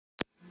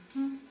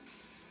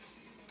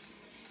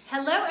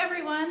Hello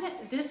everyone,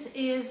 this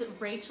is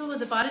Rachel with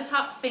the Body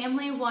Top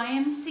Family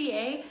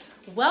YMCA.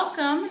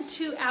 Welcome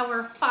to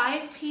our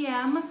 5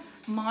 p.m.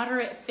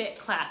 moderate fit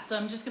class. So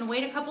I'm just going to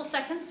wait a couple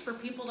seconds for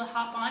people to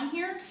hop on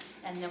here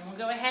and then we'll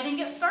go ahead and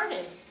get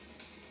started.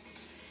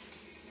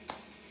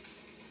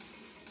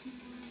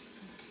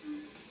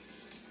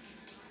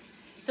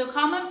 So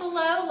comment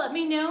below, let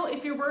me know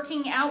if you're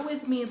working out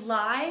with me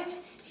live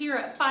here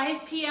at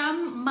 5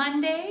 p.m.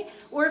 Monday,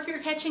 or if you're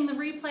catching the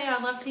replay,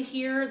 I'd love to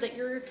hear that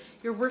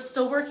you're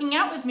still working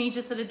out with me,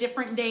 just at a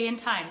different day and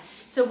time.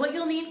 So what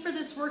you'll need for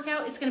this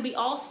workout, it's going to be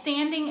all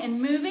standing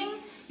and moving.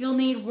 You'll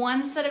need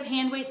one set of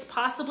hand weights,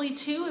 possibly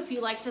two if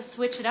you like to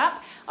switch it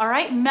up. All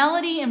right,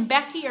 Melody and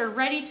Becky are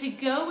ready to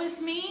go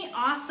with me.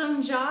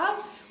 Awesome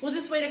job. We'll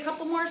just wait a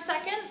couple more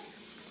seconds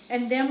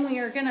and then we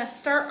are going to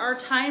start our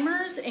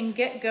timers and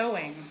get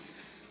going.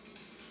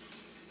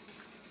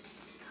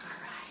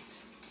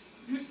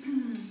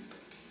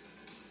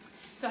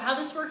 So how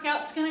this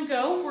workout's going to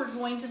go, we're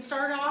going to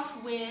start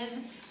off with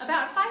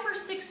about 5 or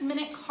 6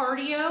 minute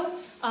cardio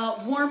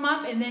warm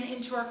up and then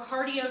into our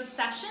cardio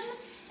session.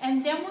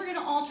 And then we're going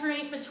to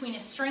alternate between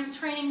a strength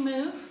training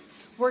move,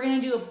 we're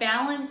going to do a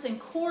balance and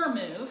core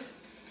move,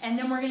 and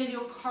then we're going to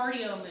do a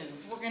cardio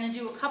move. We're going to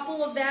do a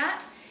couple of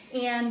that,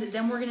 and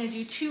then we're going to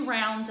do 2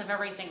 rounds of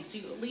everything. So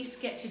you at least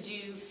get to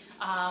do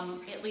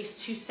at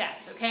least 2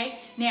 sets, okay?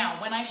 Now,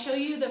 when I show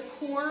you the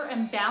core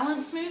and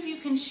balance move, you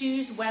can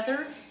choose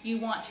whether you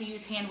want to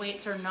use hand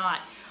weights or not.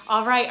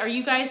 All right, are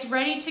you guys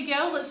ready to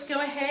go? Let's go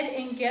ahead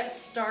and get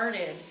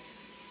started.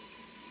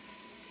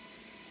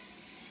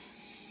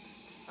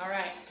 All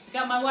right,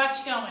 got my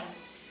watch going.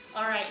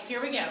 All right,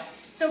 here we go.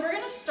 So we're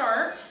gonna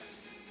start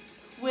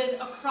with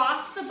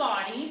across the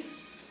body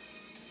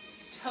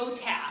toe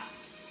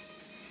taps.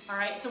 All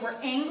right, so we're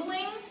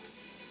angling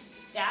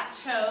that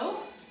toe.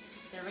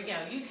 There we go.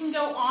 You can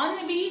go on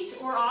the beat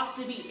or off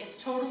the beat.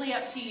 It's totally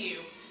up to you.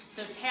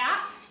 So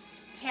tap,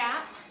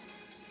 tap.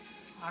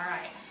 All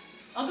right.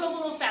 I'll go a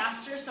little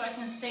faster so I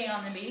can stay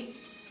on the beat.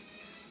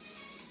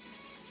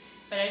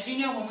 But as you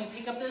know, when we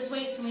pick up those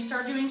weights and we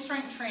start doing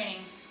strength training,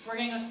 we're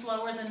going to go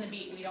slower than the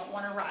beat. We don't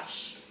want to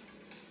rush.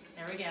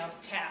 There we go.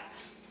 Tap,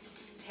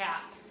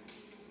 tap,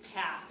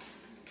 tap.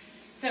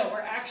 So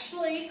we're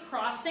actually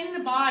crossing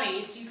the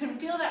body so you can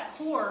feel that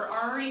core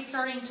already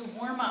starting to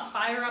warm up,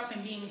 fire up,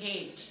 and be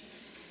engaged.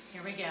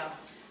 Here we go.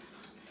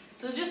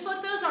 So just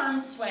let those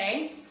arms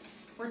sway.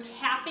 We're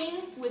tapping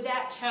with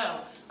that toe.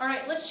 All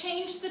right, let's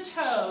change the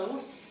toe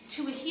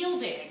to a heel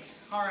dig.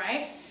 All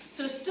right,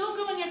 so still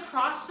going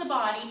across the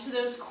body to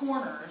those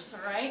corners.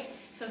 All right,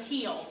 so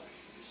heel,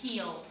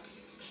 heel,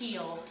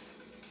 heel.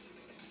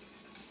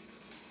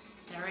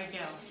 There we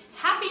go.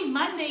 Happy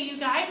Monday, you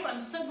guys.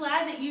 I'm so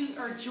glad that you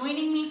are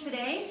joining me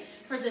today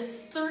for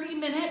this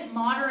 30-minute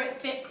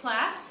moderate fit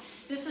class.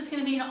 This is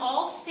going to be an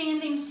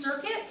all-standing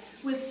circuit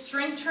with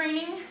strength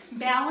training,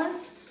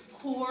 balance,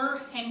 core,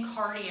 and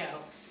cardio.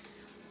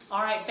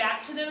 All right,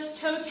 back to those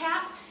toe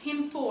taps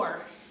in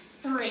 4,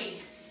 3,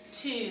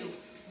 2,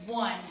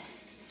 1.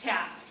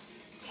 Tap,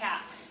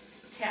 tap,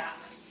 tap,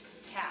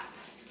 tap.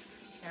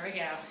 There we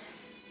go.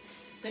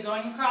 So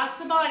going across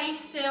the body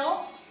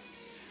still.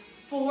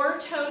 4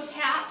 toe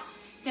taps,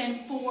 then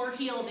 4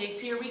 heel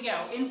digs. Here we go.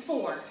 In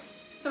 4,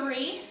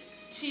 3,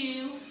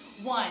 2,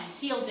 1.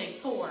 Heel dig.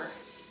 4,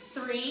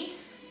 3,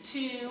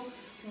 2,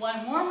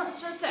 1 more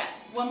set.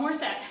 One more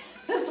set.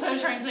 That's what I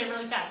was trying to say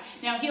really fast.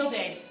 Now heel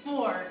dig.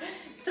 4,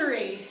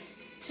 3,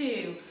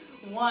 2,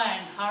 1.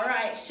 All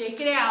right,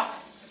 shake it out.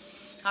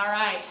 All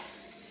right,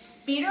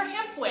 feet are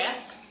hip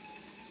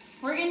width.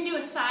 We're going to do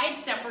a side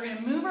step. We're going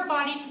to move our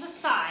body to the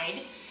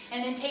side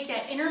and then take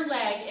that inner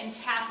leg and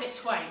tap it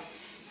twice.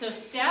 So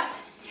step,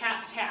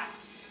 tap, tap.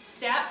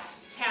 Step,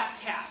 tap,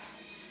 tap.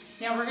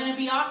 Now we're going to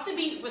be off the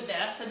beat with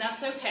this, and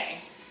that's okay.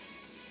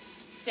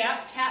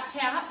 Step, tap,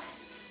 tap.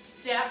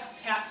 Step,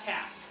 tap,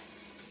 tap.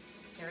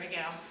 There we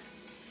go.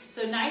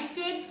 So nice,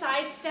 good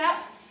side step.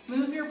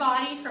 Move your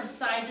body from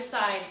side to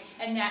side.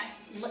 And that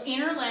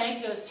inner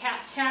leg goes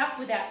tap, tap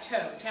with that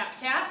toe. Tap,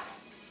 tap,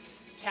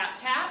 tap,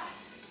 tap,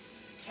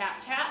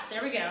 tap, tap.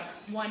 There we go.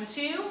 1,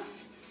 2,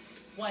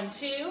 1,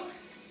 2,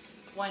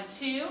 1,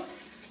 2.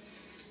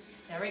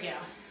 There we go.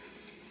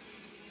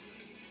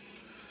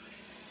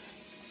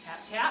 Tap,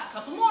 tap.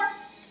 Couple more.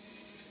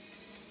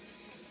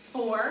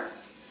 4,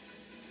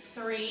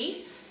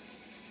 3,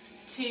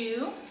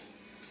 2,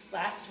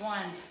 last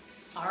one.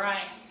 All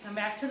right, come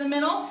back to the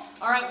middle.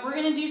 All right, we're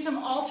gonna do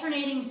some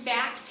alternating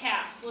back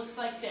taps. Looks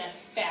like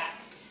this,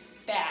 back,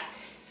 back,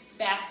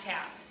 back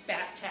tap,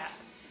 back tap.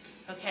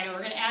 Okay,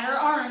 we're gonna add our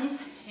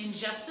arms in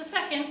just a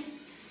second.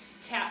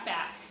 Tap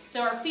back.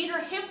 So our feet are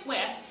hip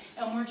width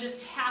and we're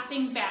just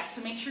tapping back.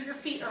 So make sure your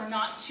feet are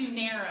not too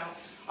narrow.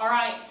 All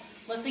right,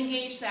 let's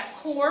engage that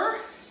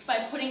core by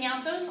putting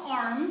out those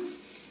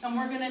arms, and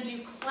we're gonna do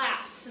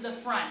claps to the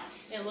front.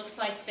 It looks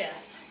like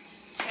this.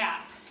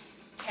 Tap,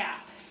 tap,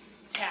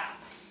 tap,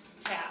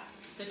 tap.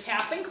 So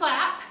tap and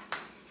clap.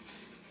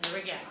 There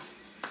we go.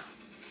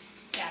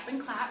 Tap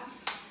and clap.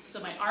 So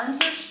my arms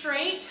are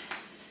straight.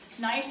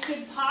 Nice,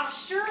 good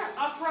posture,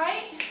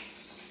 upright.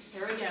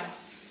 Here we go.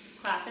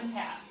 Clap and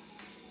tap.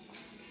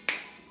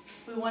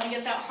 We want to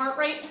get that heart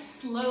rate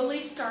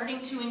slowly starting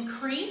to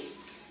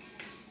increase.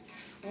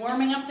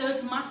 Warming up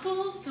those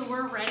muscles so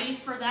we're ready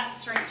for that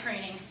strength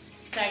training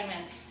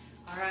segment.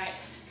 All right,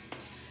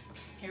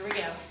 here we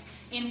go.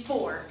 In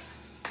 4,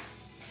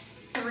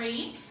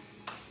 3,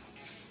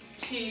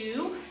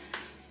 2,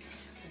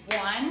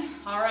 1.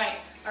 All right,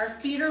 our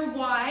feet are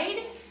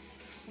wide.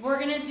 We're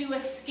gonna do a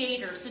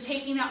skater. So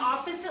taking the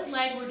opposite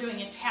leg, we're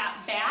doing a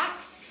tap back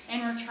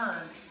and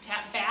return.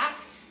 Tap back,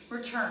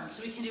 return.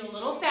 So we can do a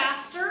little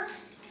faster.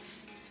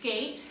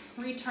 Skate,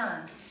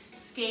 return.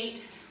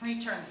 Skate,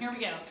 return. Here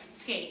we go.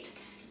 Skate,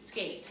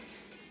 skate,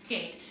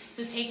 skate.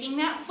 So taking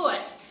that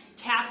foot,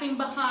 tapping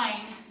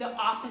behind the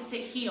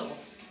opposite heel.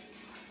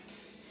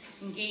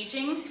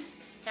 Engaging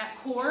that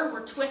core,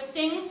 we're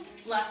twisting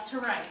left to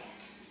right.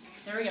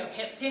 There we go,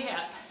 hip to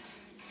hip.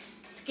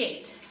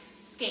 Skate,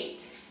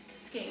 skate,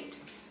 skate.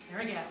 There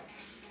we go.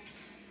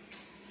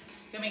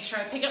 Gotta make sure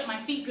I pick up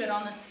my feet good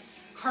on this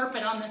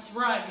carpet, on this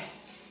rug.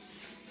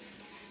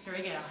 Here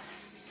we go.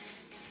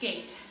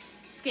 Skate,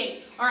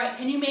 skate. All right,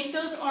 can you make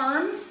those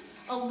arms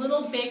a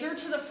little bigger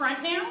to the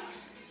front now?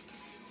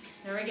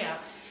 There we go.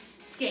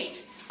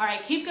 Skate. All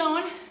right, keep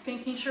going,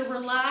 making sure we're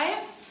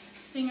live,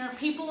 seeing our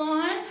people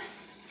on.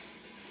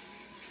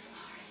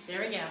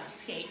 There we go,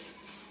 skate,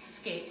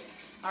 skate.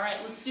 All right,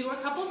 let's do a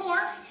couple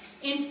more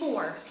in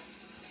 4,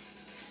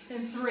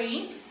 then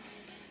 3,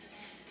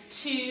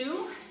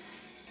 2,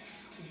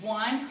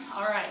 1.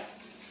 All right,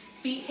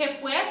 feet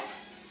hip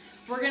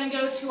width. We're gonna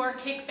go to our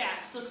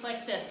kickbacks. Looks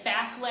like this,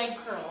 back leg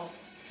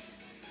curls.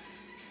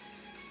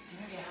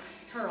 There we go,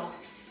 curl,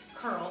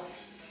 curl,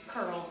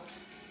 curl,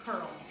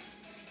 curl.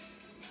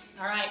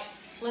 All right,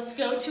 let's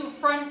go to a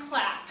front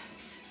clap.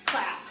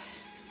 Clap,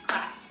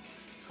 clap,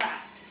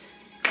 clap,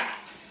 clap.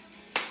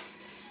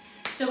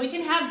 So we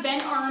can have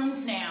bent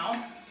arms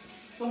now.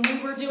 When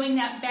we were doing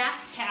that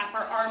back tap,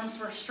 our arms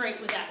were straight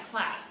with that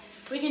clap.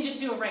 We can just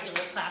do a regular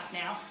clap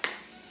now.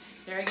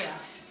 There we go.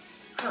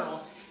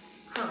 Curl,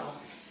 curl,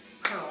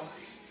 curl,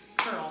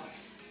 curl.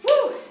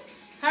 Woo!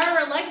 How are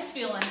our legs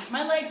feeling?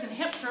 My legs and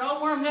hips are all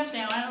warmed up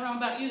now. I don't know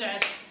about you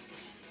guys.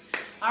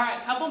 All right,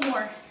 couple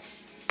more.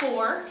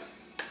 4,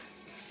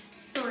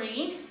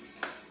 3,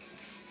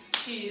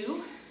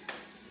 2,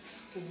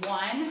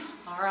 1.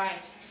 All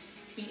right,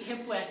 feet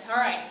hip width. All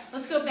right,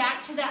 let's go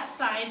back to that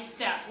side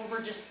step where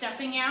we're just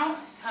stepping out,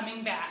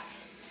 coming back.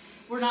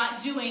 We're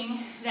not doing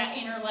that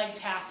inner leg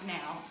tap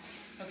now,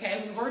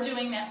 okay? We were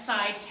doing that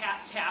side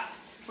tap, tap.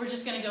 We're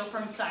just gonna go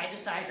from side to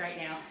side right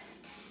now.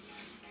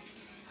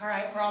 All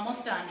right, we're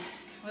almost done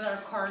with our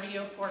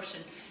cardio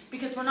portion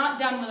because we're not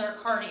done with our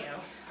cardio,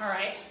 all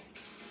right?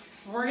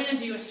 We're gonna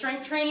do a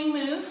strength training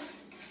move,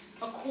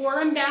 a core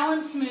and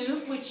balance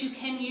move, which you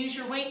can use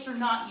your weights or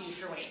not use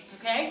your weights,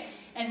 okay?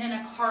 And then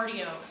a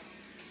cardio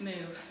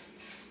move.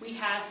 We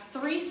have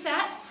 3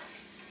 sets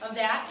of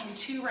that in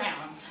 2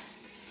 rounds.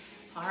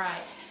 All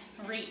right,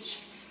 reach,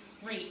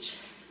 reach,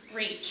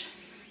 reach.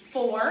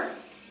 4,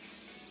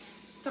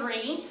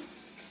 3,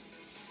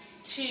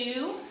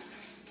 2,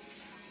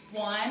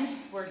 1,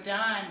 we're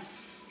done.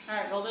 All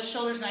right, roll those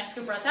shoulders, nice,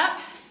 good breath up.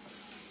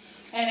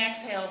 And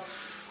exhale.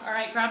 All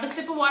right, grab a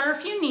sip of water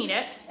if you need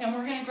it, and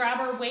we're gonna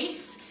grab our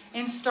weights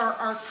and start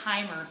our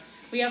timer.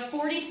 We have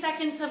 40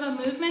 seconds of a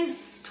movement,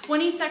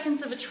 20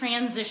 seconds of a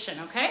transition,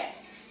 okay?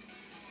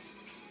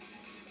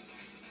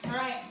 All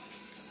right,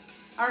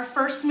 our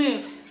first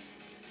move.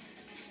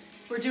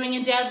 We're doing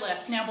a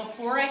deadlift. Now,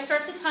 before I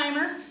start the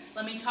timer,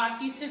 let me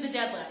talk you through the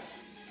deadlift.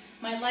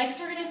 My legs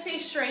are gonna stay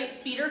straight,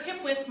 feet are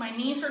hip width, my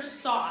knees are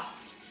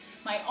soft.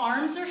 My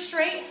arms are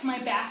straight, my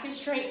back is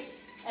straight.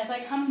 As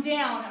I come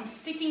down, I'm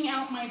sticking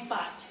out my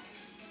butt,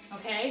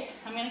 okay?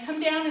 I'm gonna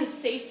come down as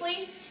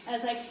safely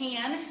as I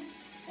can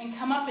and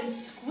come up and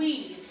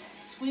squeeze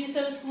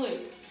those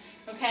glutes,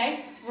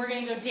 okay? We're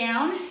gonna go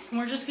down and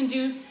we're just gonna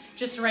do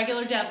just a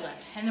regular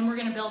deadlift and then we're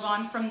gonna build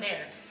on from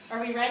there.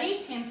 Are we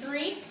ready? In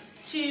 3,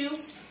 2,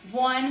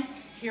 1,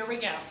 here we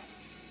go.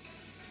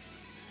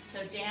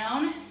 So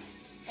down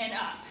and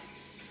up.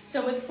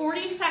 So with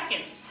 40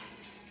 seconds,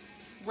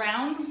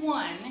 round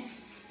 1,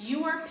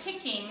 you are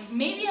picking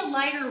maybe a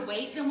lighter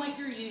weight than what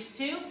you're used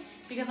to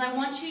because I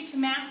want you to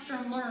master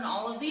and learn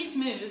all of these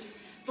moves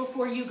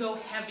before you go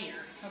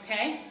heavier,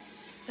 okay?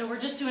 So we're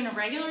just doing a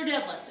regular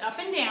deadlift, up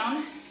and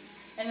down,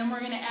 and then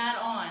we're gonna add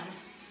on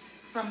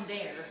from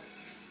there.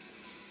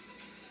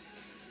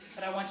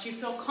 But I want you to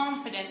feel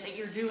confident that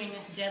you're doing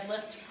this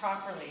deadlift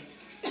properly.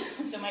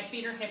 So my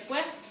feet are hip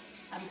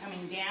width, I'm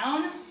coming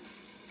down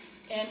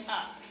and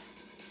up.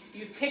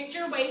 You've picked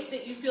your weight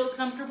that you feel is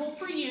comfortable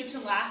for you to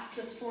last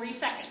this 40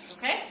 seconds,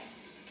 okay?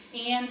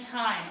 And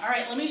time. All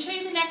right, let me show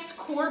you the next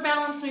core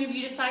balance move.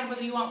 You decide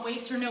whether you want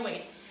weights or no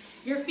weights.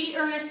 Your feet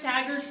are in a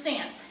staggered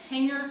stance,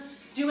 and you're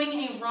doing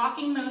a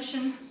rocking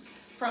motion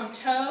from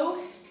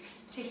toe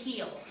to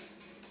heel.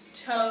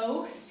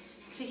 Toe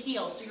to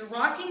heel. So you're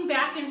rocking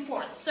back and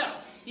forth. So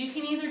you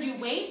can either do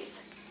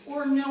weights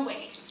or no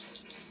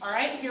weights. All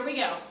right, here we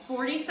go,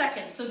 40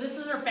 seconds. So this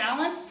is our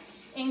balance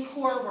and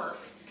core work.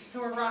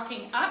 So we're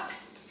rocking up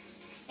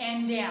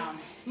and down.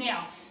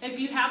 Now, if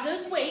you have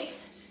those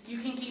weights, you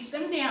can keep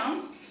them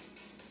down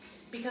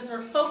because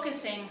we're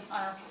focusing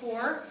on our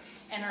core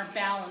and our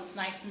balance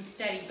nice and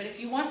steady. But if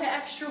you want the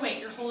extra weight,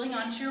 you're holding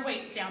on to your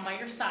weights down by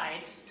your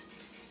side,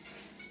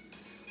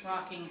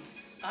 rocking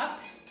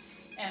up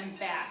and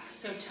back.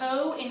 So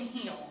toe and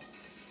heel.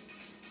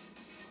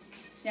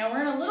 Now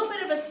we're in a little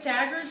bit of a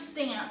staggered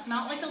stance,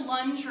 not like a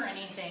lunge or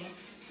anything,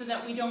 so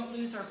that we don't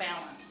lose our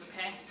balance,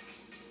 okay?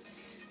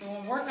 We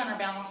want to work on our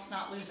balance,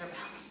 not lose our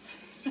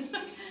balance.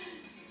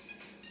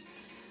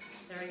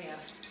 There we go.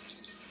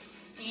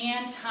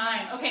 And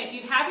time. Okay, if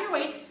you have your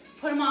weights,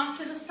 put them off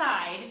to the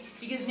side,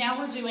 because now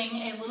we're doing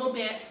a little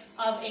bit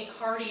of a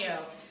cardio.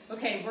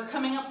 Okay, we're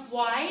coming up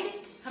wide,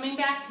 coming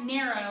back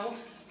narrow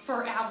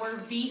for our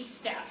V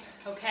step,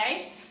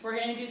 okay? We're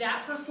gonna do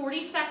that for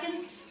 40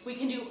 seconds. We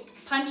can do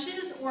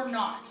punches or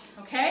not,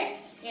 okay?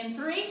 In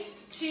 3,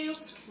 2,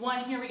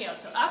 1, here we go.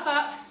 So up,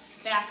 up,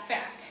 back,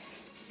 back.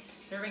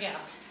 There we go.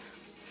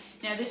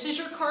 Now this is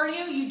your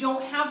cardio. You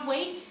don't have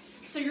weights,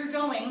 so you're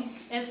going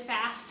as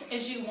fast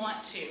as you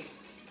want to,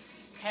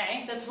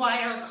 okay? That's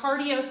why our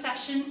cardio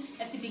session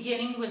at the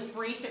beginning was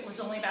brief. It was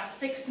only about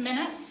 6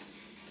 minutes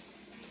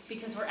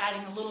because we're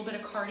adding a little bit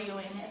of cardio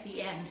in at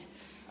the end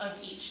of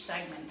each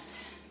segment.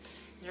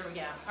 There we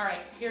go. All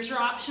right, here's your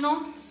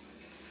optional.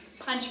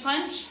 Punch,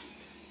 punch,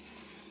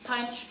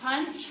 punch,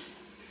 punch.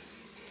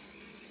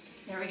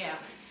 There we go.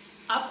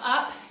 Up,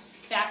 up,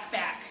 back,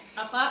 back.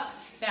 Up, up,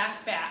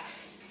 back, back.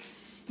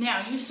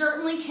 Now, you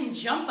certainly can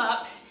jump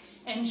up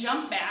and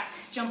jump back.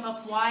 Jump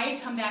up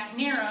wide, come back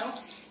narrow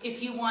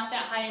if you want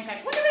that high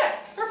impact. Look at that.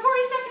 Our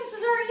 40 seconds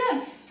is already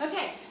done.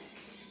 Okay.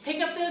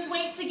 Pick up those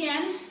weights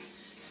again.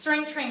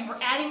 Strength training. We're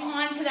adding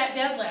on to that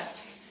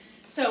deadlift.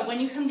 So when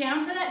you come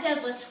down for that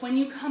deadlift, when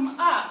you come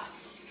up,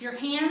 your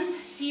hands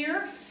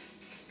here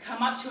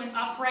come up to an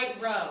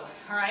upright row,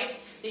 all right?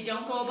 They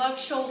don't go above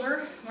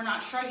shoulder. We're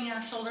not shrugging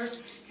our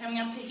shoulders, coming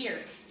up to here.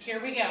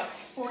 Here we go,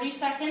 40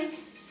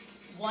 seconds,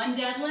 1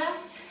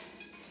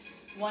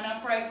 deadlift, 1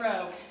 upright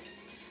row.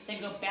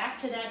 Then go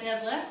back to that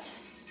deadlift,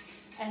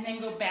 and then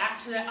go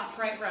back to that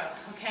upright row,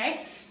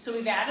 okay? So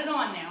we've added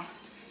on now.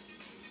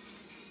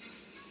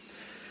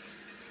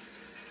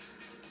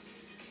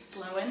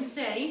 Slow and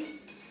steady.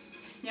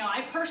 Now,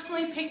 I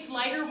personally picked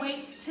lighter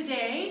weights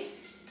today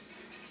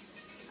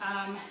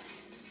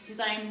because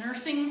I am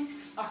nursing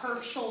a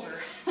hurt shoulder.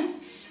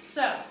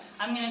 So,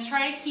 I'm going to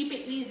try to keep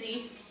it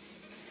easy,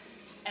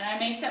 and I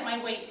may set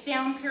my weights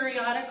down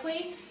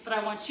periodically, but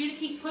I want you to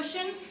keep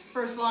pushing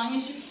for as long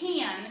as you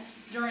can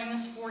during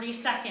this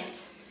 40-second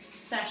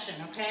session,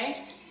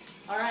 okay?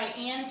 All right,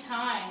 and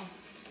time.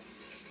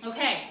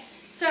 Okay,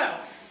 so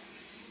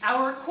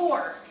our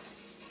core.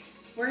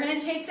 We're going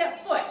to take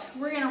that foot,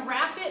 we're going to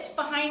wrap it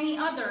behind the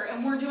other,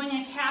 and we're doing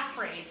a calf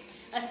raise,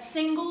 a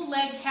single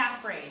leg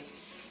calf raise.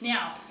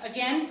 Now,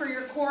 again, for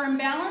your core and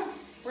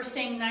balance, we're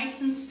staying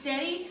nice and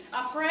steady,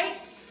 upright,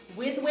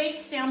 with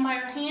weights down by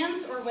our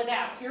hands or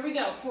without. Here we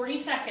go, 40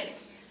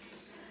 seconds.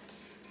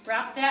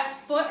 Wrap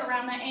that foot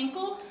around that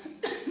ankle,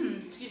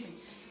 excuse me,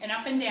 and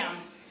up and down.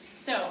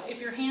 So,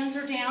 if your hands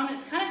are down,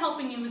 it's kind of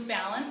helping you with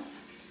balance,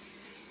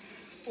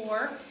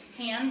 or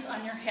hands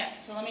on your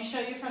hips. So let me show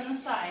you from the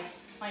side.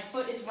 My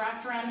foot is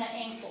wrapped around that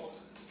ankle.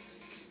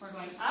 We're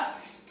going up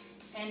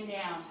and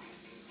down,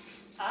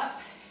 up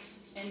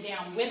and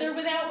down. With or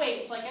without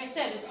weights, like I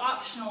said, is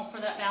optional for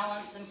that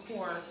balance and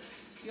core.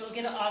 You'll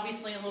get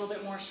obviously a little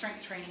bit more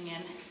strength training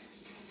in.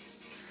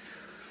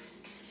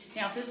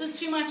 Now, if this is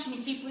too much and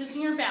you keep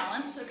losing your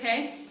balance,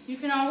 okay, you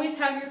can always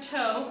have your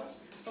toe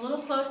a little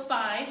close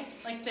by,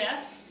 like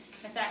this,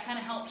 if that kind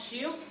of helps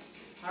you.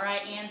 All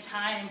right, and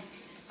time.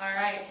 All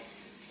right,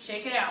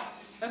 shake it out.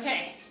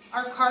 Okay,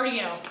 our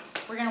cardio.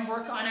 We're gonna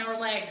work on our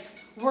legs.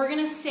 We're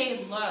gonna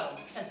stay low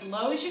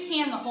as you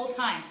can the whole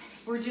time.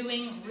 We're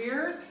doing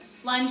rear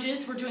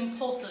lunges, we're doing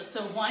pulses.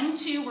 So 1,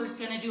 2, we're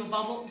gonna do a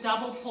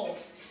double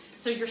pulse.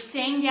 So you're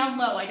staying down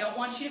low. I don't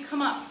want you to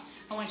come up.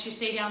 I want you to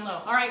stay down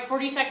low. All right,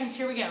 40 seconds,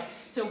 here we go.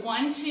 So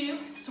 1, 2,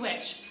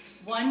 switch.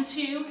 1,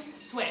 2,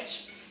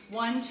 switch.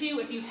 1, 2,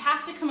 if you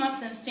have to come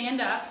up, then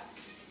stand up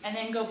and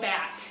then go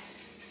back.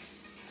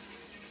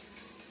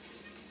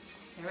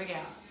 There we go.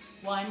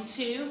 1,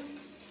 2,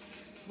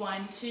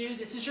 1, 2.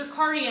 This is your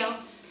cardio,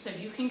 so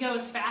you can go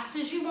as fast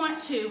as you want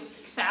to.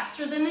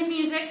 Faster than the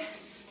music,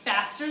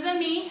 faster than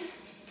me.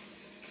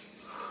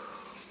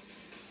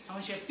 I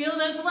want you to feel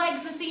those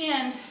legs at the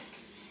end.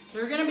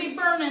 They're gonna be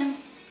burning.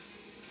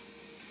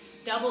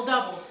 Double,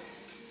 double.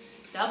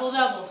 Double,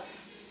 double.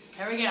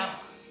 There we go.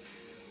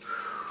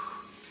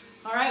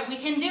 All right, we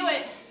can do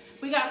it.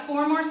 We got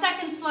 4 more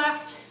seconds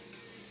left.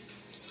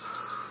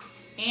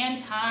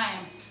 And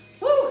time.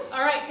 Woo! All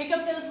right, pick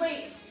up those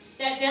weights.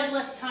 That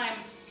deadlift time.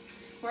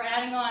 We're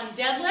adding on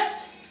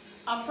deadlift,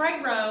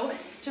 upright row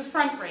to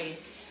front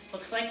raise.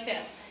 Looks like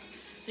this.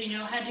 So you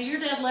know how to do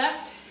your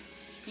deadlift.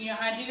 You know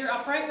how to do your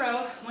upright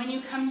row. When you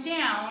come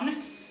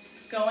down,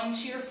 go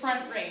into your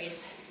front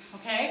raise.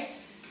 Okay?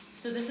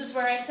 So this is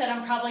where I said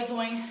I'm probably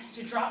going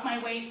to drop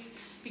my weights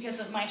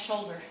because of my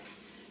shoulder.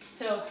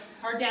 So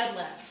our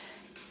deadlift,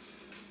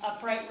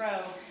 upright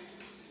row,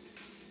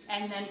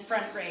 and then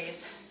front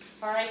raise.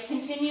 All right,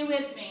 continue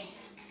with me.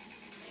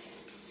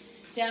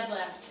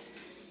 Deadlift,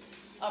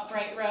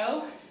 upright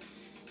row,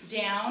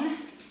 down,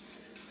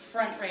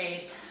 front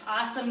raise.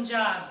 Awesome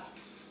job.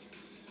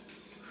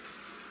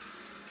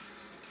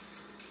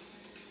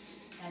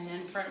 And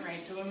then front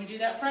raise. So when we do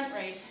that front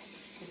raise,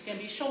 it's going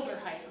to be shoulder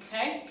height,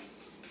 okay?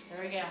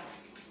 There we go.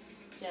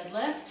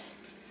 Deadlift,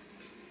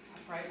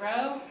 upright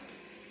row,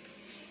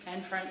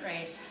 and front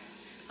raise.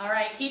 All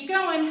right, keep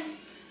going.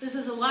 This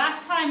is the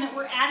last time that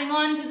we're adding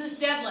on to this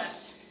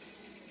deadlift.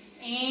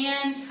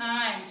 And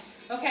time.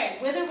 Okay,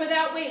 with or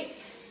without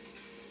weights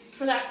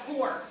for that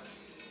core.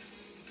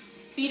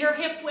 Feet are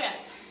hip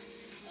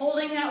width,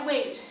 holding that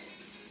weight.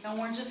 And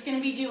we're just going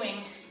to be doing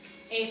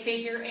a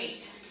figure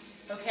 8,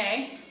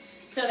 okay?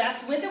 So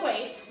that's with the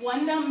weight,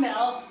 1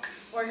 dumbbell,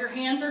 or your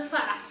hands are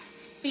clasped.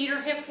 Feet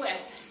are hip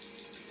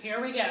width. Here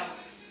we go.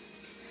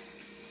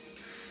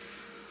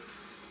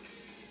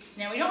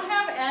 Now we don't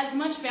have as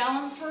much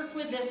balance work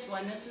with this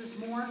one. This is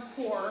more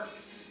core.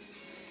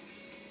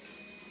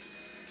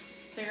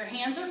 So your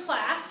hands are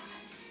clasped,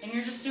 and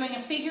you're just doing a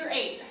figure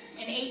 8,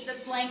 an 8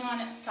 that's laying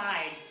on its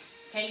side.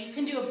 Okay, you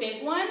can do a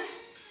big one,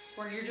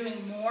 where you're doing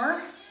more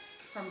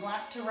from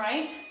left to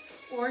right,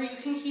 or you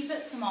can keep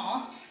it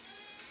small.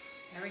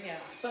 There we go.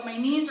 But my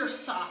knees are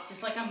soft.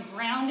 It's like I'm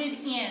grounded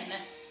in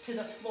to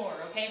the floor,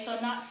 okay? So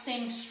I'm not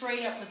staying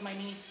straight up with my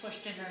knees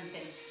pushed in or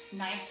anything.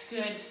 Nice,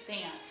 good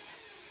stance.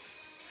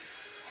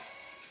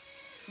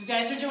 You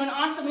guys are doing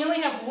awesome. We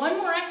only have one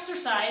more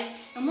exercise,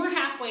 and we're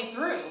halfway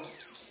through.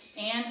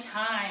 And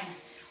time.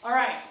 All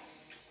right.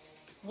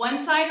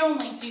 One side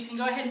only, so you can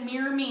go ahead and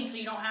mirror me so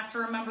you don't have to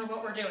remember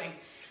what we're doing.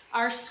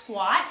 Our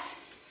squat,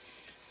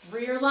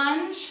 rear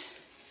lunge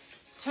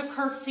to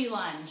curtsy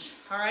lunge.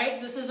 All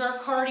right, this is our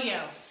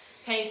cardio.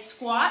 Okay,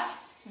 squat,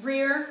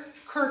 rear,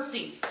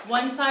 curtsy.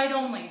 One side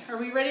only. Are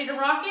we ready to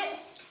rock it?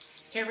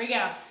 Here we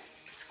go.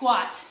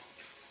 Squat,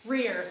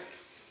 rear,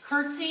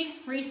 curtsy,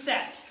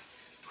 reset.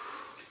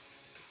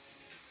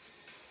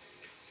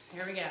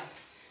 Here we go.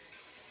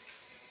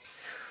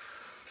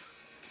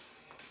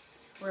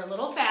 We're a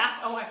little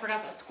fast. Oh, I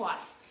forgot the squat.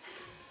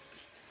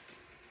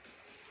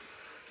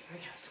 Here we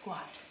go.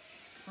 Squat,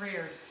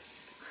 rear,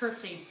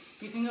 curtsy.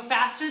 You can go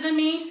faster than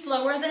me,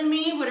 slower than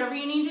me, whatever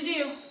you need to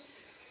do.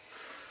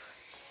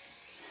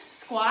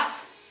 Squat,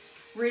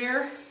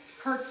 rear,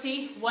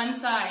 curtsy, one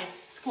side.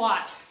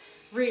 Squat,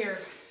 rear,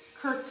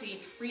 curtsy,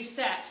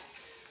 reset.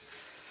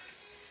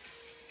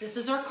 This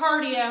is our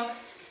cardio.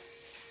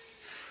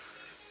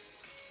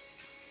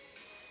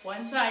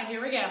 One side,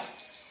 here we go.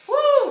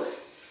 Woo!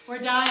 We're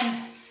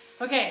done.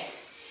 Okay,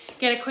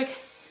 get a quick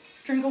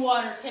drink of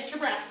water, catch your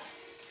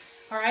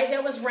breath. All right,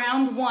 that was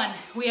round 1.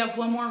 We have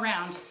one more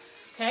round,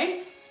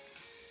 okay?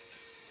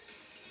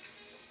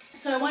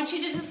 So I want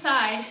you to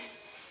decide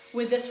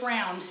with this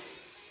round,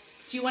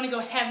 do you want to go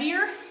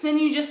heavier than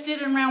you just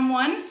did in round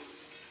 1?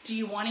 Do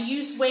you want to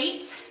use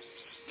weights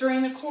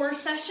during the core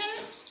session?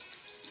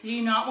 Do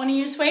you not want to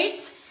use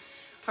weights?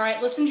 All right,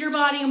 listen to your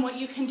body and what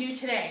you can do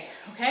today,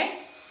 okay?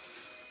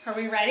 Are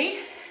we ready?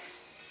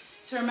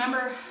 So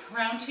remember,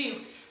 round 2,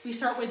 we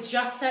start with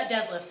just that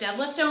deadlift.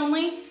 Deadlift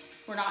only,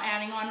 we're not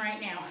adding on right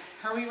now.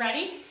 Are we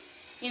ready?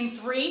 In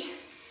 3,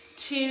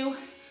 2,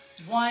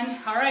 1.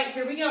 All right,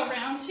 here we go,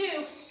 round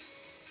 2.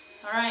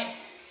 All right,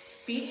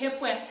 feet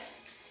hip width.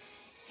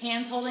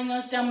 Hands holding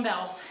those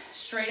dumbbells,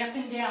 straight up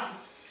and down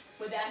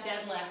with that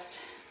deadlift.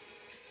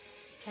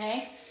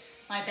 Okay,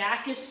 my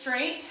back is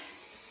straight,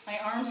 my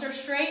arms are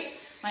straight,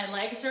 my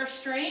legs are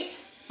straight,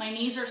 my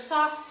knees are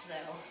soft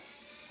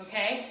though,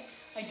 okay?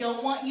 I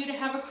don't want you to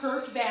have a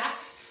curved back.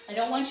 I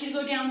don't want you to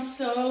go down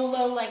so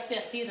low like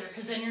this either,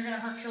 because then you're gonna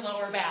hurt your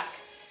lower back,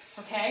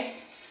 okay?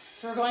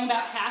 So we're going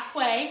about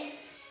halfway,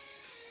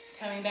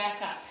 coming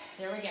back up.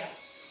 There we go.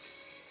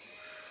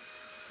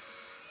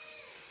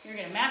 You're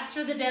gonna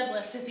master the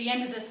deadlift at the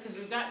end of this because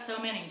we've got so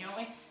many, don't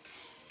we?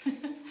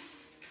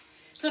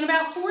 So in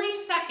about 40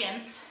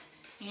 seconds,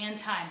 and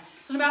time.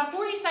 So in about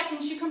 40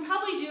 seconds, you can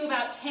probably do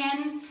about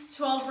 10,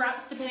 12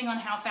 reps, depending on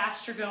how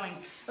fast you're going.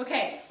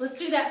 Okay, let's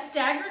do that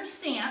staggered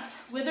stance,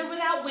 with or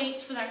without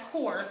weights for that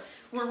core.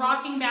 We're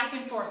rocking back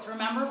and forth.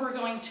 Remember, we're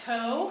going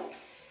toe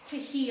to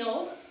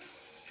heel,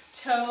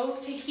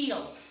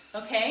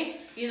 okay?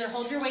 Either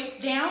hold your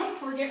weights down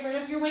or get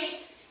rid of your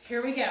weights.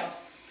 Here we go.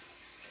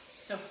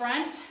 So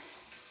front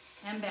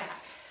and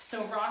back.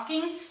 So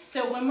rocking.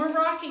 So when we're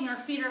rocking, our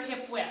feet are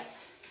hip width.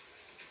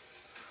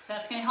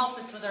 That's going to help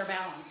us with our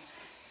balance.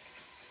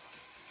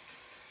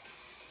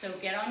 So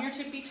get on your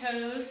tippy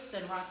toes,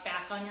 then rock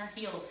back on your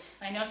heels.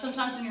 I know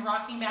sometimes when you're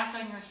rocking back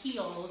on your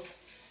heels,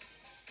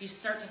 you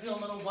start to feel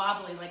a little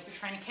wobbly, like you're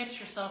trying to catch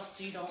yourself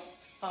so you don't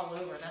fall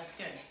over. That's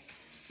good.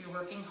 You're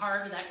working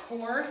hard with that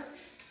core,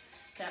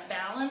 that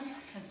balance,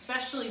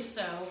 especially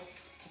so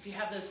if you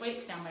have those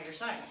weights down by your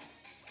side.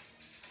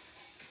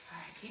 All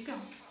right, keep going.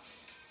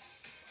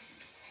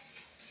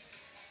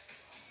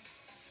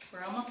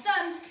 We're almost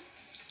done.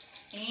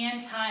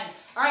 and time.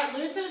 All right,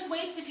 lose those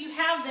weights if you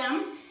have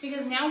them,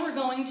 because now we're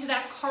going to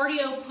that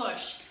cardio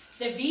push.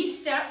 The V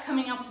step,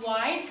 coming up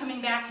wide,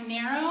 coming back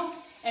narrow,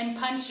 and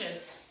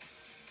punches.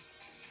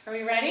 Are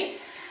we ready?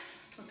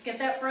 Let's get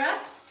that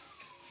breath.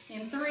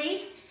 In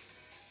 3,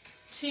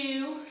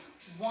 2,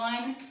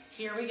 1,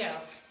 here we go.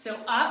 So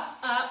up,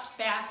 up,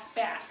 back,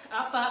 back,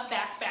 up,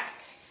 back, back.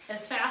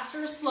 As fast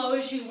or slow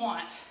as you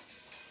want.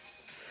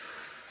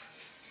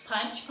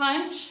 Punch,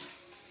 punch,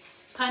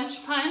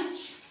 punch,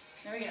 punch.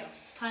 There we go.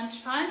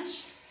 Punch,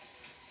 punch.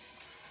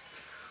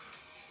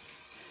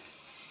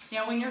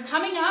 Now when you're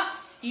coming up,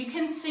 you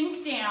can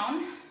sink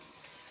down,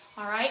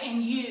 all right,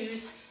 and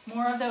use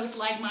more of those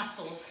leg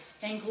muscles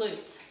and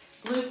glutes.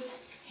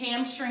 Glutes,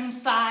 hamstrings,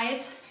 thighs,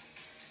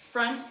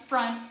 front,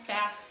 front,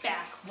 back,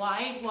 back,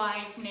 wide,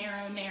 wide,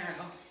 narrow,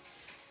 narrow.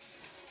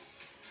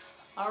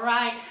 All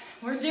right,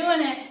 we're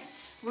doing it.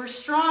 We're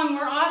strong,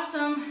 we're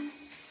awesome.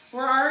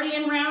 We're already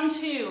in round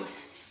 2.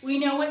 We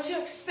know what to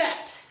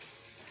expect.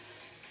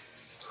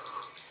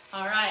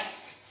 All right,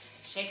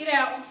 shake it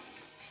out.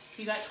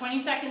 You got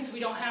 20 seconds, we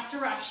don't have to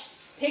rush.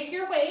 Pick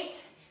your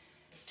weight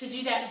to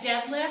do that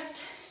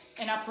deadlift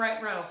and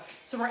upright row.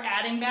 So we're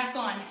adding back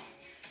on.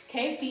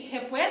 Okay, feet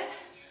hip width,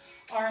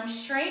 arms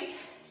straight.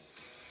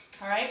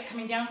 All right,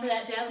 coming down for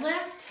that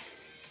deadlift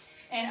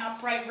and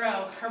upright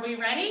row. Are we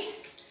ready?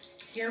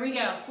 Here we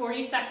go,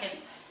 40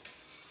 seconds.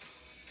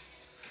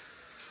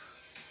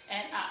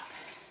 And up.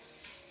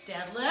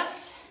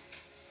 Deadlift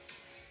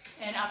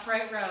and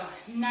upright row.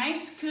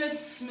 Nice, good,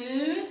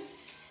 smooth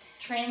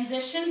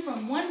transition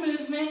from one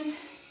movement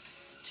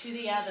to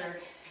the other.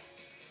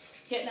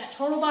 Getting that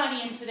total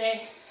body in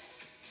today.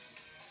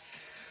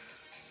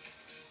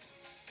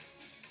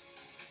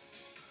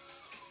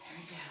 There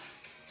we go.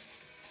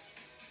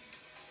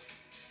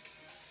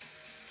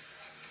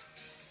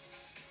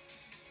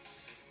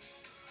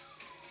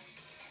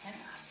 And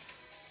up.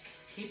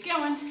 Keep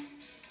going.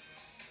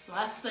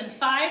 Less than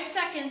 5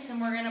 seconds,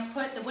 and we're gonna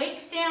put the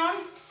weights down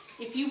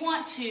if you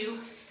want to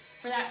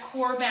for that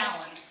core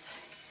balance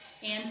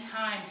and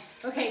time.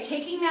 Okay,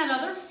 taking that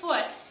other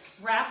foot,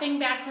 wrapping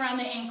back around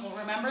the ankle.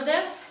 Remember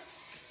this?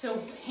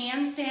 So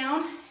hands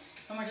down,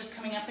 and we're just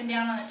coming up and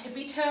down on a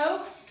tippy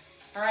toe.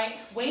 All right,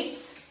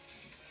 weights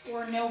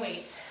or no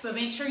weights, but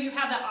make sure you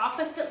have the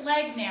opposite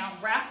leg now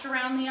wrapped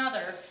around the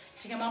other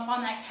to come up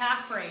on that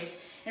calf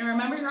raise. And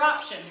remember your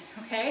option,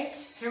 okay?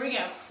 Here we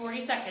go, 40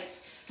 seconds.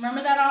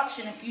 Remember that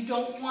option. If you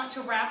don't want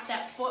to wrap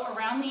that foot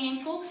around the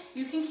ankle,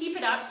 you can keep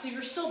it up so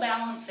you're still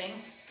balancing,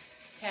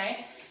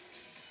 okay?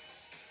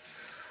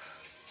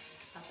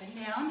 Up and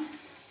down.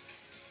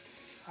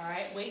 All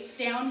right, weights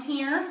down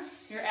here.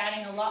 You're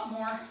adding a lot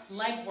more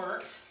leg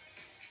work.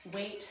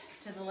 Weight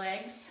to the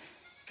legs.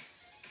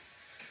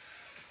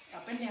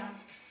 Up and down.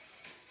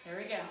 There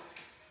we go.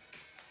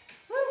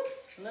 Woo,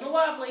 a little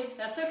wobbly.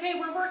 That's okay,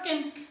 we're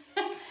working.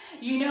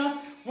 You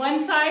know,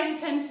 one side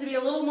tends to be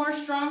a little more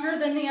stronger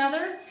than the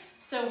other.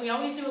 So we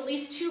always do at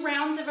least 2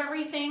 rounds of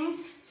everything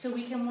so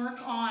we can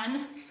work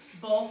on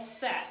both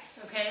sets,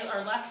 okay?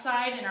 Our left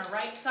side and our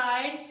right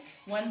side,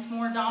 one's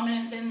more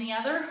dominant than the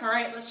other. All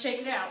right, let's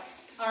shake it out.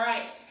 All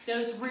right,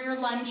 those rear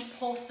lunge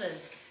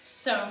pulses.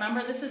 So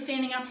remember, this is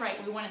standing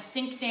upright. We want to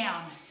sink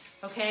down,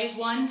 okay?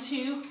 1,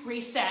 2,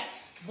 reset.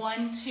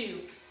 1, 2,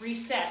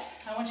 reset.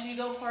 I want you to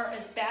go for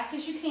as back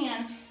as you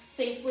can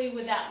safely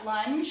with that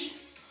lunge.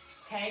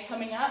 Okay,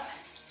 coming up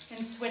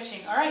and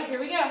switching. All right, here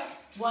we go.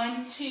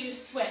 1, 2,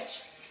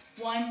 switch.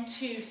 1,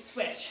 2,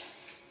 switch.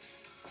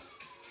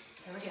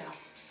 There we go.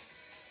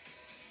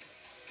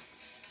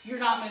 You're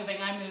not moving,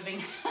 I'm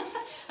moving.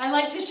 I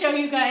like to show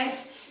you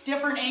guys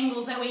different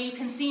angles. That way you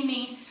can see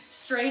me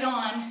straight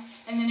on.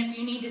 And then if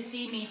you need to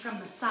see me from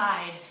the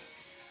side,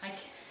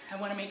 I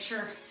want to make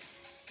sure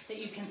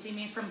that you can see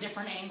me from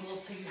different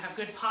angles so you have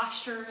good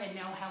posture and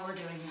know how we're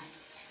doing this.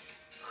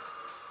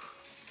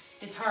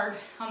 It's hard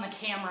on the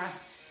camera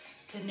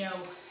to know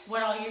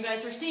what all you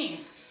guys are seeing.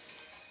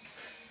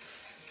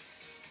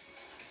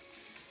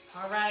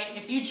 All right,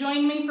 if you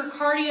joined me for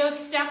cardio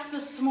step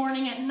this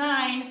morning at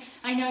 9,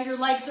 I know your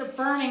legs are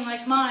burning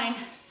like mine.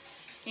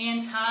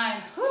 And time.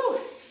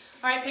 Whew.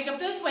 All right, pick up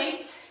those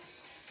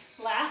weights.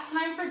 Last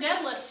time for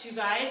deadlifts, you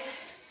guys.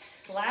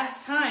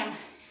 Last time.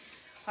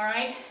 All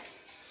right,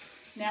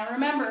 now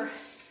remember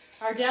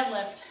our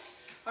deadlift,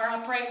 our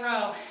upright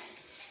row,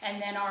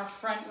 and then our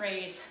front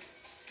raise.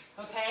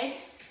 Okay,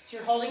 so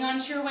you're holding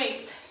on to your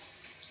weights.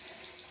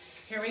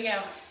 Here we go.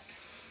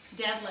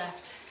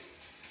 Deadlift,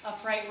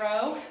 upright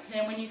row.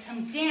 Then when you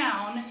come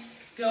down,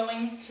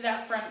 going to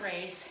that front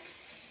raise.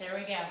 There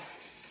we go.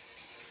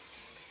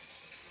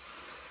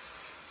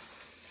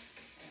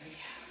 There we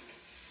go.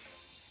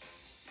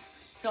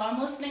 So I'm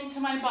listening to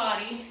my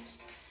body,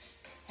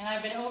 and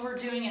I've been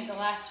overdoing it the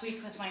last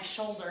week with my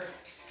shoulder.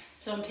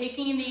 So I'm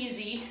taking it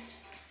easy,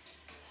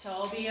 so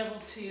I'll be able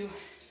to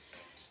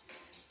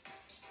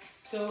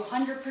go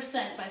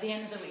 100% by the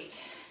end of the week.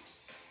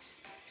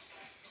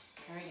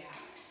 There we go.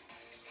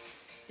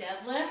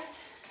 Deadlift,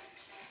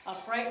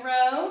 upright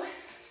row,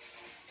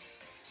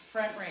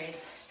 front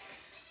raise.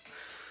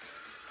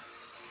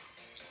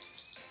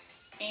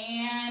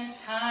 And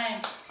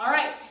time. All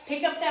right,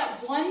 pick up that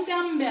one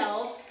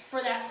dumbbell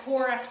for that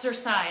core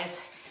exercise.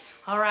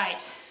 All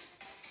right,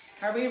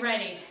 are we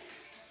ready?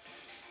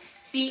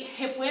 Feet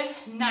hip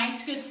width,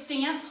 nice good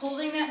stance,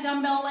 holding that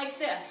dumbbell like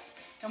this.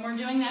 And we're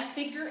doing that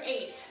figure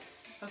 8,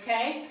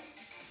 okay?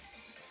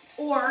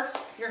 Or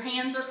your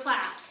hands are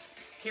clasped.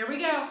 Here we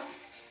go.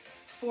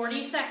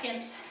 40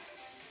 seconds.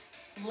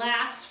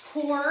 Last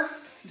core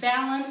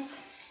balance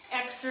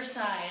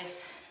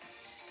exercise.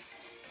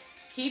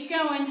 Keep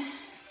going.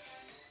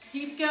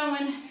 Keep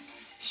going.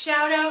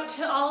 Shout out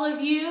to all of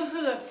you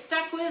who have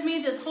stuck with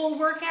me this whole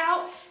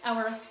workout,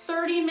 our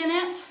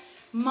 30-minute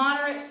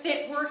moderate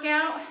fit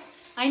workout.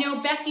 I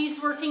know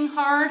Becky's working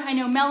hard. I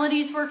know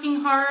Melody's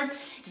working hard.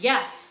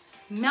 Yes,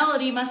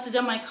 Melody must have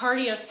done my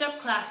cardio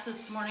step class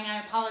this morning. I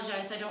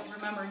apologize. I don't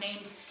remember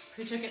names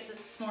who took it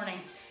this morning.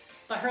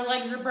 But her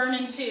legs are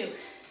burning too.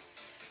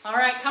 All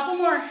right, couple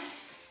more.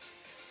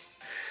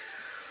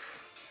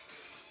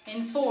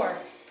 In 4,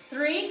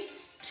 3,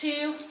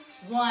 2,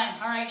 1.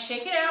 All right,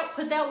 shake it out.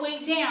 Put that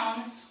weight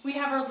down. We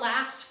have our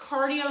last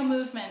cardio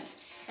movement.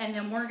 And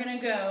then we're going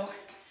to go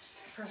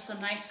for some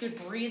nice good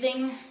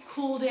breathing,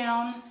 cool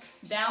down,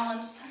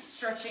 balance,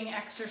 stretching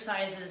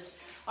exercises.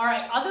 All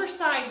right, other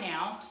side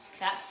now.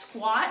 That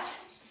squat,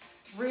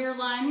 rear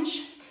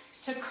lunge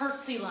to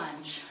curtsy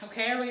lunge.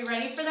 Okay, are we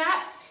ready for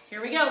that?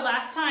 Here we go,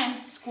 last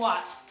time.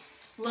 Squat,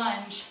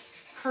 lunge,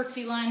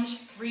 curtsy lunge,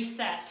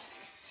 reset.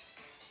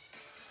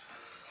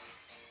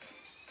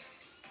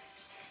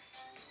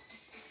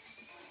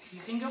 You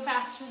can go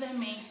faster than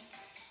me.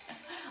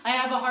 I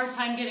have a hard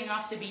time getting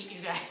off the beat, you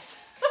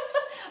guys.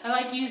 I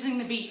like using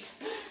the beat.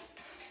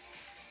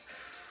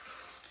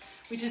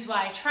 Which is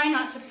why I try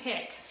not to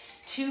pick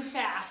too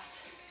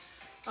fast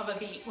of a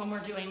beat when we're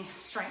doing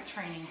strength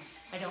training.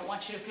 I don't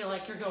want you to feel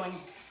like you're going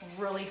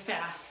really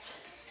fast.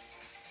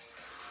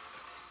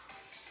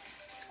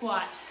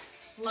 Squat,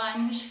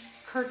 lunge,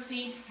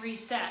 curtsy,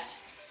 reset.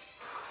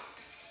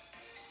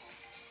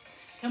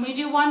 Can we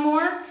do one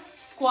more?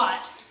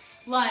 Squat,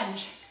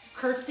 lunge,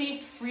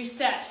 curtsy,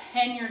 reset,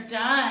 and you're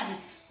done.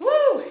 Woo!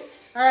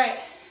 All right,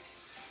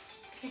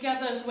 kick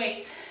out those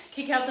weights,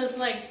 kick out those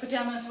legs, put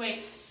down those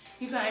weights.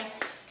 You guys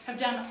have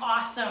done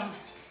awesome.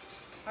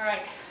 All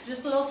right,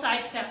 just little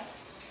side steps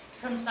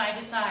from side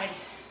to side,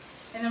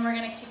 and then we're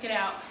gonna kick it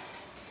out.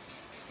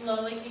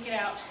 Slowly kick it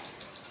out.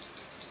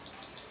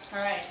 All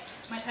right,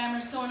 my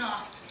timer's going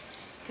off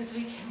because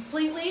we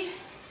completely,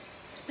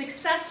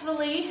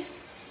 successfully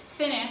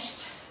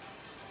finished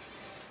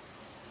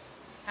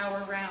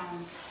our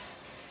rounds,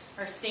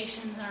 our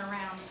stations and our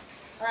rounds.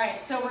 All right,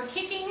 so we're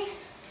kicking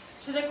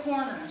to the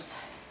corners.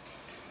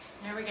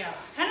 There we go.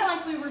 Kind of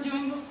like we were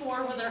doing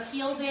before with our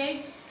heel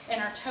dig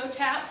and our toe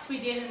taps we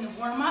did in the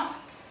warm-up.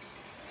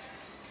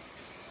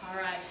 All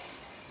right,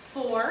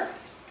 4,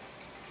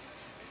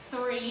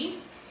 3,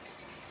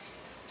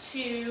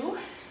 2,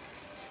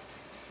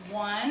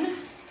 1.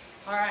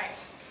 All right,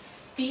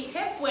 feet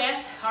hip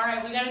width. All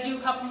right, we gotta do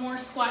a couple more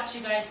squats,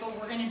 you guys, but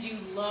we're gonna do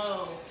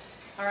low.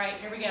 All right,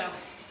 here we go.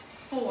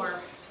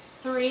 4,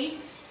 3,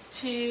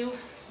 2,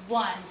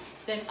 1.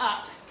 Then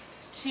up.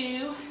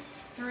 2,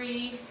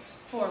 3,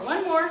 4.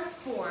 One more.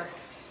 4,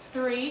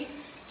 3,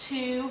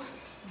 2,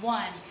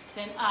 1.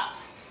 Then up.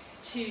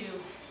 2,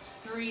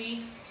 3,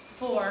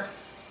 4.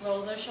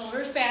 Roll those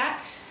shoulders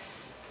back.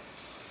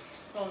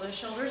 Roll those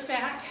shoulders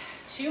back.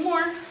 2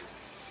 more.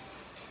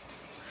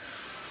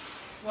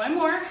 1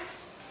 more.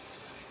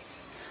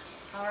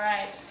 All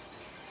right.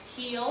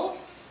 Heel.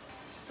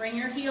 Bring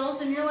your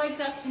heels and your legs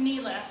up to knee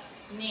lifts.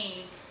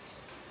 Knee.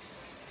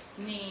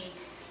 Knee.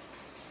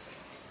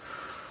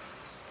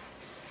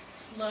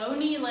 Slow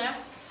knee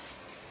lifts.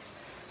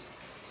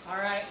 All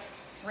right.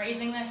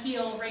 Raising the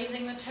heel,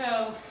 raising the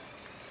toe.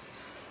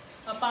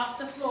 Up off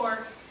the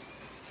floor.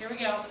 Here we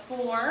go.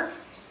 4,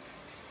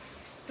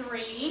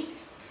 3,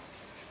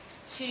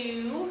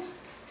 2,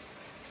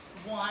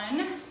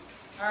 1.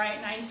 All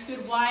right, nice,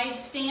 good wide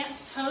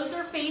stance. Toes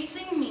are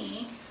facing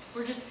me.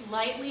 We're just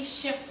lightly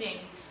shifting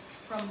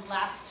from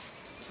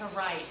left to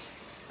right.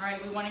 All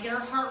right, we want to get our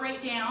heart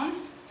rate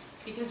down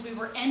because we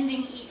were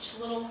ending each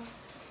little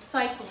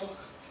cycle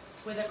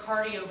with a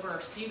cardio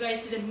burst. So you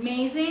guys did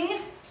amazing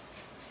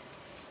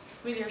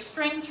with your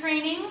strength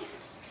training.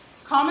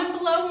 Comment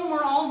below when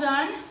we're all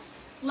done.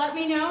 Let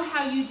me know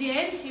how you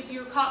did, if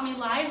you caught me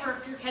live or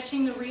if you're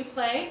catching the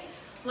replay.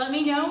 Let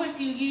me know if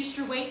you used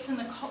your weights in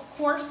the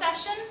core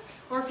session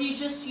or if you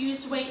just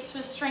used weights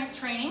with strength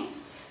training.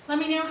 Let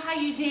me know how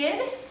you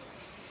did,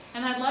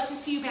 and I'd love to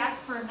see you back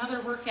for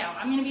another workout.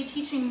 I'm going to be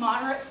teaching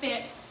Moderate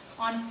Fit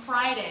on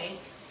Friday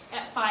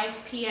at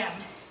 5 p.m.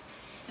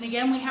 And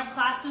again, we have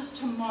classes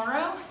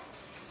tomorrow,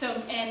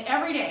 and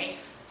every day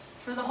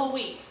for the whole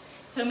week.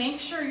 So make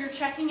sure you're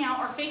checking out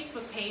our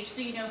Facebook page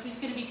so you know who's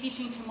going to be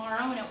teaching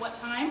tomorrow and at what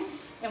time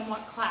and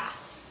what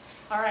class.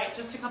 All right,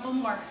 just a couple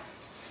more.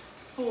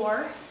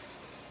 4,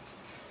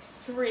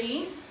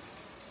 3,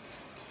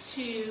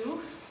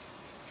 2,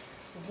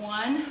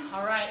 1.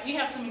 All right, we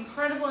have some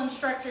incredible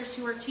instructors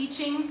who are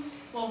teaching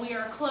while we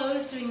are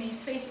closed doing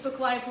these Facebook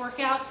Live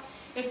workouts.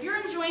 If you're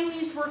enjoying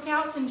these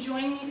workouts,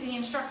 enjoying the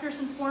instructors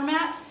and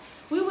formats,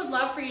 we would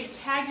love for you to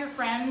tag your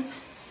friends,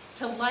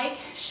 to like,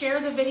 share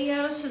the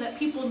videos so that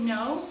people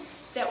know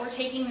that we're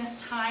taking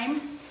this time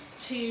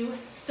to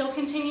still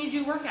continue to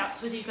do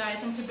workouts with you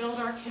guys and to build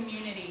our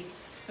community.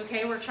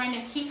 Okay, we're trying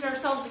to keep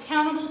ourselves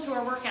accountable to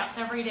our workouts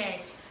every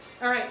day.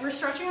 All right, we're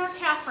stretching our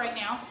calf right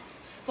now.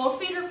 Both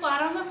feet are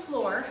flat on the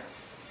floor,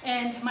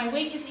 and my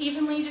weight is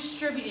evenly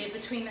distributed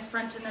between the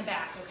front and the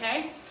back,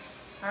 okay?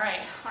 All right,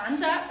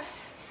 arms up,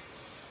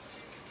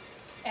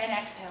 and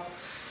exhale.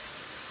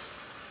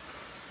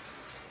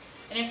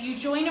 And if you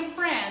join a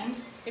friend,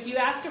 if you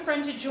ask a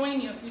friend to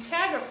join you, if you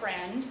tag a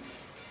friend,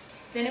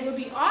 then it would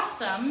be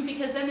awesome,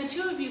 because then the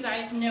two of you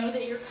guys know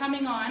that you're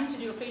coming on to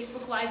do a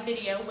Facebook Live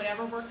video,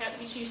 whatever workout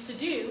you choose to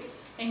do,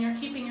 and you're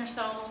keeping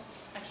yourselves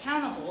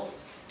accountable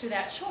to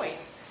that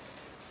choice.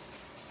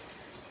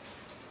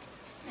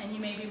 And you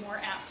may be more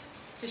apt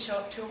to show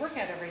up to a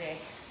workout every day.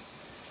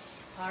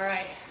 All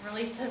right,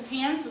 release those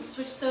hands, let's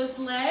switch those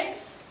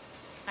legs.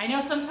 I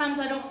know sometimes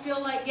I don't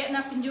feel like getting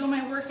up and doing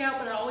my workout,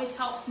 but it always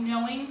helps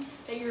knowing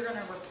that you're going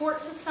to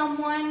report to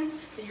someone,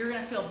 that you're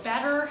going to feel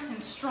better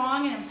and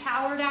strong and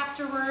empowered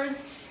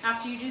afterwards,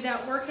 after you do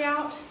that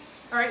workout.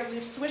 All right,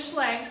 we've switched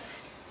legs,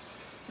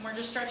 and we're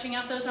just stretching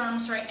out those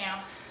arms right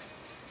now.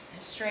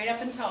 And straight up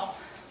and tall.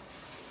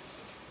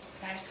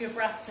 Nice good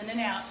breaths in and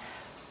out.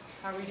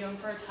 How are we doing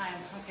for a time?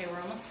 Okay,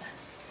 we're almost done.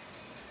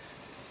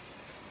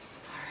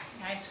 All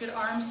right, nice good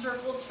arm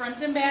circles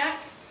front and back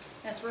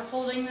as we're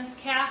holding this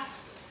calf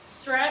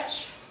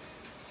stretch.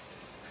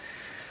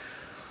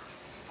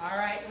 All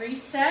right,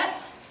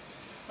 reset.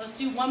 Let's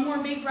do one more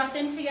big breath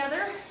in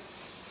together.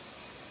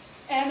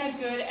 And a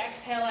good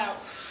exhale out.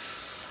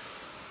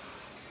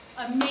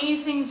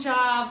 Amazing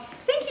job.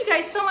 Thank you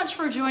guys so much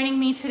for joining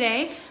me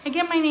today.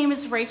 Again, my name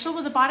is Rachel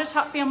with the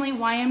Botetourt Family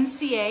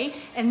YMCA,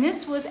 and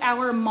this was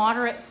our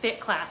Moderate Fit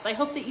class. I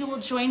hope that you will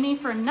join me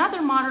for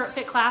another Moderate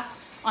Fit class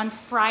on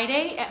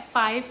Friday at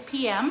 5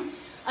 p.m.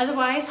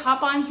 Otherwise,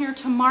 hop on here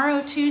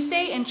tomorrow,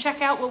 Tuesday, and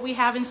check out what we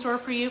have in store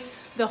for you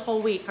the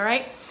whole week, all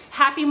right?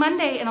 Happy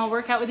Monday, and I'll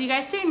work out with you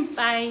guys soon.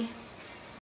 Bye.